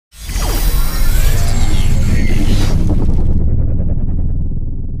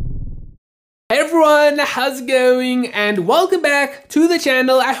everyone, how's it going? And welcome back to the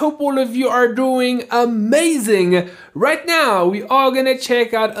channel. I hope all of you are doing amazing. Right now, we are gonna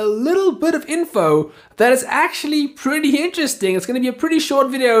check out a little bit of info that is actually pretty interesting. It's gonna be a pretty short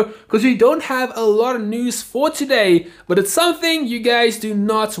video because we don't have a lot of news for today, but it's something you guys do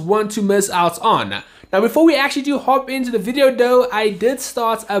not want to miss out on. Now, before we actually do hop into the video though, I did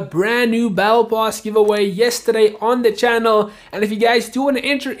start a brand new Battle Pass giveaway yesterday on the channel. And if you guys do want to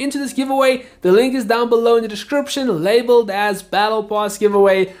enter into this giveaway, the link is down below in the description, labeled as Battle Pass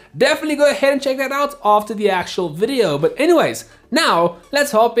giveaway. Definitely go ahead and check that out after the actual video. But anyways, now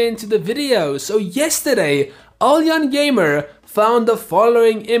let's hop into the video. So yesterday, Alyan Gamer found the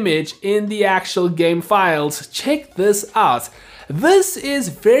following image in the actual game files. Check this out. This is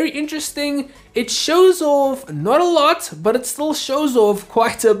very interesting. It shows off not a lot, but it still shows off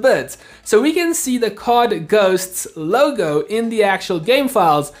quite a bit. So we can see the COD Ghosts logo in the actual game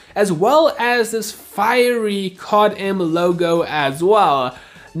files, as well as this fiery codm logo as well.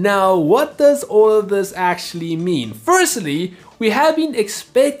 Now, what does all of this actually mean? Firstly, we have been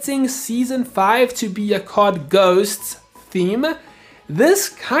expecting Season 5 to be a COD Ghosts theme. This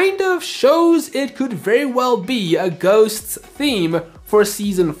kind of shows it could very well be a Ghosts theme for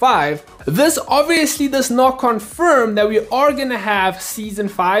Season 5. This obviously does not confirm that we are gonna have Season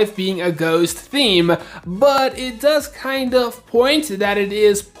 5 being a Ghost theme, but it does kind of point that it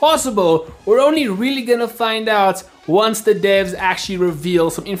is possible. We're only really gonna find out once the devs actually reveal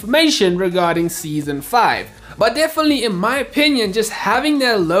some information regarding Season 5. But definitely, in my opinion, just having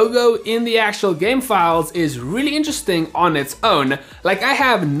that logo in the actual game files is really interesting on its own. Like, I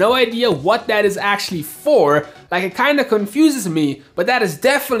have no idea what that is actually for. Like, it kind of confuses me, but that is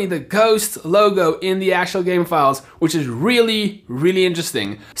definitely the Ghost logo in the actual game files, which is really, really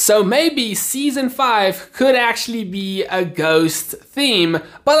interesting. So maybe Season 5 could actually be a Ghost theme.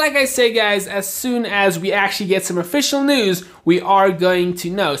 But like I say, guys, as soon as we actually get some official news, we are going to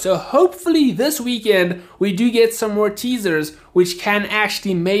know. So hopefully this weekend, we do get some more teasers, which can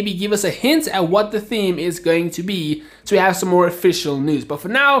actually maybe give us a hint at what the theme is going to be, so we have some more official news. But for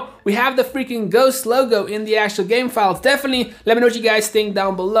now, we have the freaking Ghost logo in the actual game files. Definitely let me know what you guys think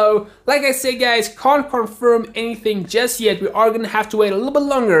down below. Like I say, guys, can't confirm anything just yet. We are gonna have to wait a little bit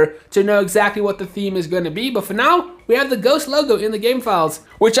longer to know exactly what the theme is gonna be. But for now, we have the Ghost logo in the game files,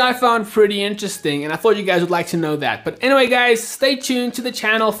 which I found pretty interesting, and I thought you guys would like to know that. But anyway, guys, stay tuned to the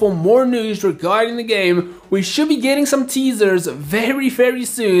channel for more news regarding the game. We should be getting some teasers very, very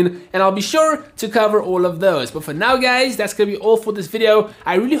soon, and I'll be sure to cover all of those. But for now, guys, that's gonna be all for this video.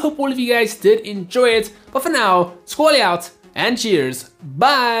 I really hope all of you guys did enjoy it. But for now, Squally out, and cheers.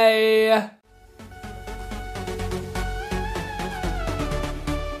 Bye!